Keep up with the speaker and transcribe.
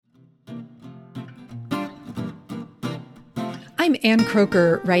I'm Ann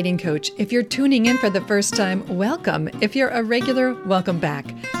Croker, writing coach. If you're tuning in for the first time, welcome. If you're a regular, welcome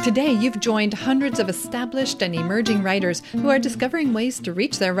back. Today, you've joined hundreds of established and emerging writers who are discovering ways to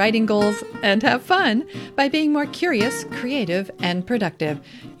reach their writing goals and have fun by being more curious, creative, and productive.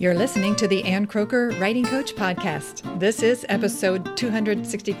 You're listening to the Ann Croker Writing Coach podcast. This is episode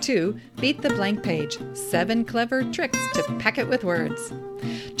 262, Beat the Blank Page, 7 Clever Tricks to Pack It with Words.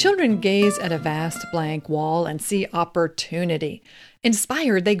 Children gaze at a vast blank wall and see opportunity.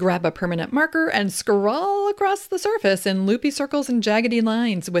 Inspired, they grab a permanent marker and scrawl across the surface in loopy circles and jaggedy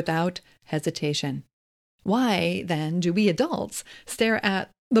lines without hesitation. Why, then, do we adults stare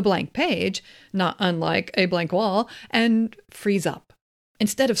at the blank page, not unlike a blank wall, and freeze up?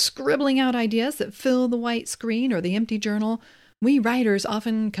 Instead of scribbling out ideas that fill the white screen or the empty journal, we writers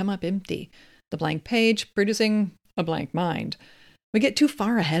often come up empty, the blank page producing a blank mind. We get too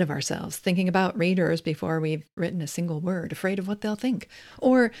far ahead of ourselves, thinking about readers before we've written a single word, afraid of what they'll think.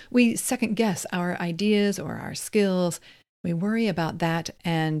 Or we second guess our ideas or our skills. We worry about that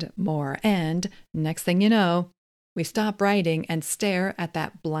and more. And next thing you know, we stop writing and stare at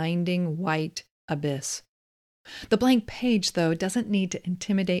that blinding white abyss. The blank page, though, doesn't need to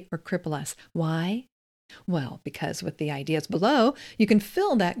intimidate or cripple us. Why? Well, because with the ideas below, you can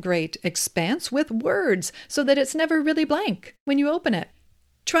fill that great expanse with words so that it's never really blank when you open it.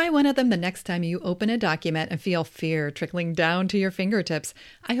 Try one of them the next time you open a document and feel fear trickling down to your fingertips.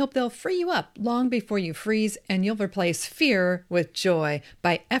 I hope they'll free you up long before you freeze, and you'll replace fear with joy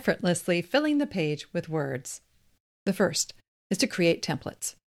by effortlessly filling the page with words. The first is to create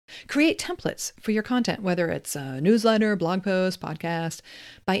templates. Create templates for your content, whether it's a newsletter, blog post, podcast.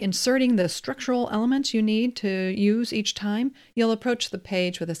 By inserting the structural elements you need to use each time, you'll approach the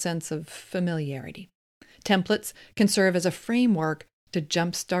page with a sense of familiarity. Templates can serve as a framework to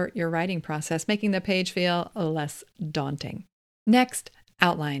jumpstart your writing process, making the page feel less daunting. Next,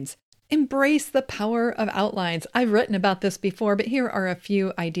 outlines. Embrace the power of outlines. I've written about this before, but here are a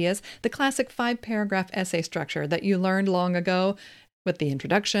few ideas. The classic 5-paragraph essay structure that you learned long ago, with the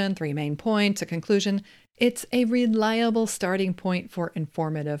introduction, 3 main points, a conclusion. It's a reliable starting point for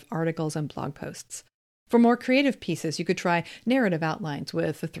informative articles and blog posts. For more creative pieces, you could try narrative outlines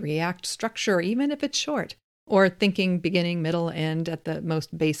with a 3-act structure, even if it's short, or thinking beginning, middle, end at the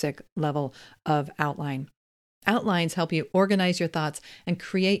most basic level of outline. Outlines help you organize your thoughts and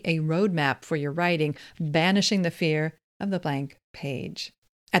create a roadmap for your writing, banishing the fear of the blank page.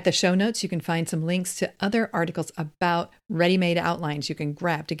 At the show notes, you can find some links to other articles about ready-made outlines you can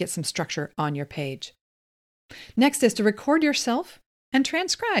grab to get some structure on your page. Next is to record yourself and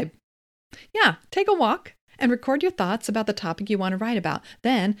transcribe. Yeah, take a walk and record your thoughts about the topic you want to write about.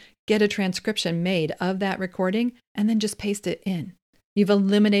 Then get a transcription made of that recording and then just paste it in. You've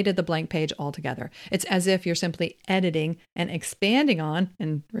eliminated the blank page altogether. It's as if you're simply editing and expanding on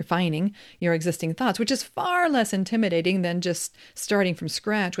and refining your existing thoughts, which is far less intimidating than just starting from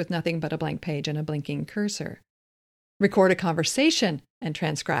scratch with nothing but a blank page and a blinking cursor. Record a conversation and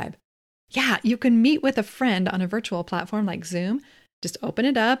transcribe. Yeah, you can meet with a friend on a virtual platform like Zoom. Just open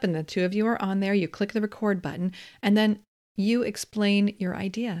it up and the two of you are on there. You click the record button and then you explain your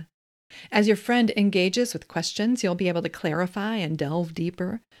idea. As your friend engages with questions, you'll be able to clarify and delve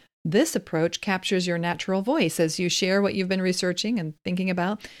deeper. This approach captures your natural voice as you share what you've been researching and thinking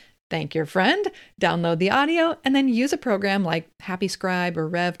about. Thank your friend, download the audio, and then use a program like HappyScribe or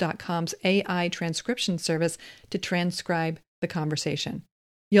Rev.com's AI transcription service to transcribe the conversation.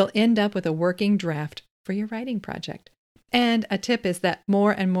 You'll end up with a working draft for your writing project. And a tip is that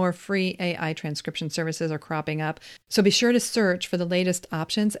more and more free AI transcription services are cropping up, so be sure to search for the latest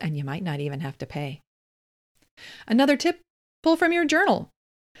options, and you might not even have to pay. Another tip, pull from your journal.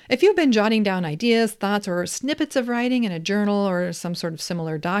 If you've been jotting down ideas, thoughts, or snippets of writing in a journal or some sort of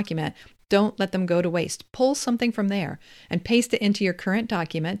similar document, don't let them go to waste. Pull something from there and paste it into your current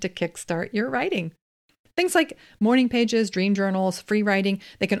document to kickstart your writing. Things like morning pages, dream journals, free writing,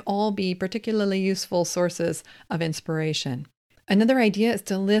 they can all be particularly useful sources of inspiration. Another idea is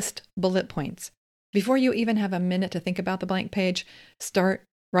to list bullet points. Before you even have a minute to think about the blank page, start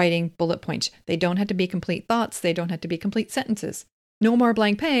writing bullet points. They don't have to be complete thoughts. They don't have to be complete sentences. No more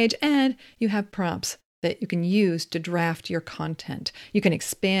blank page, and you have prompts that you can use to draft your content. You can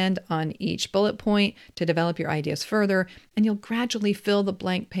expand on each bullet point to develop your ideas further, and you'll gradually fill the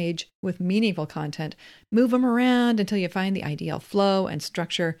blank page with meaningful content. Move them around until you find the ideal flow and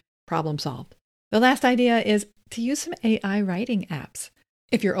structure. Problem solved. The last idea is to use some AI writing apps.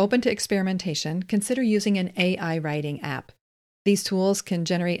 If you're open to experimentation, consider using an AI writing app. These tools can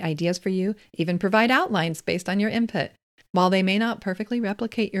generate ideas for you, even provide outlines based on your input. While they may not perfectly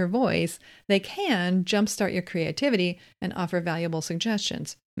replicate your voice, they can jumpstart your creativity and offer valuable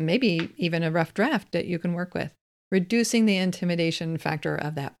suggestions, maybe even a rough draft that you can work with, reducing the intimidation factor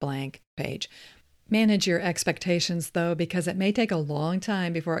of that blank page. Manage your expectations, though, because it may take a long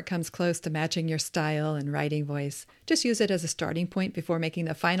time before it comes close to matching your style and writing voice. Just use it as a starting point before making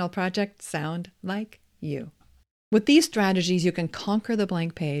the final project sound like you. With these strategies, you can conquer the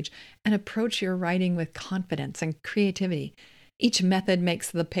blank page and approach your writing with confidence and creativity. Each method makes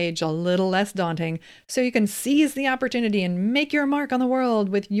the page a little less daunting, so you can seize the opportunity and make your mark on the world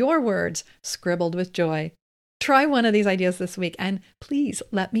with your words scribbled with joy. Try one of these ideas this week, and please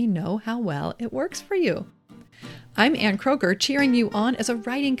let me know how well it works for you. I'm Ann Kroeker, cheering you on as a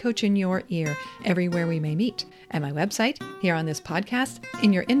writing coach in your ear everywhere we may meet. At my website, here on this podcast,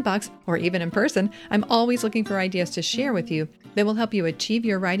 in your inbox, or even in person, I'm always looking for ideas to share with you that will help you achieve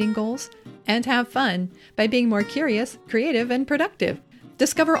your writing goals and have fun by being more curious, creative, and productive.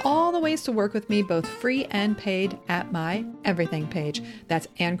 Discover all the ways to work with me, both free and paid, at my everything page. That's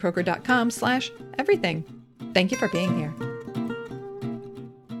annkroeker.com/everything. Thank you for being here.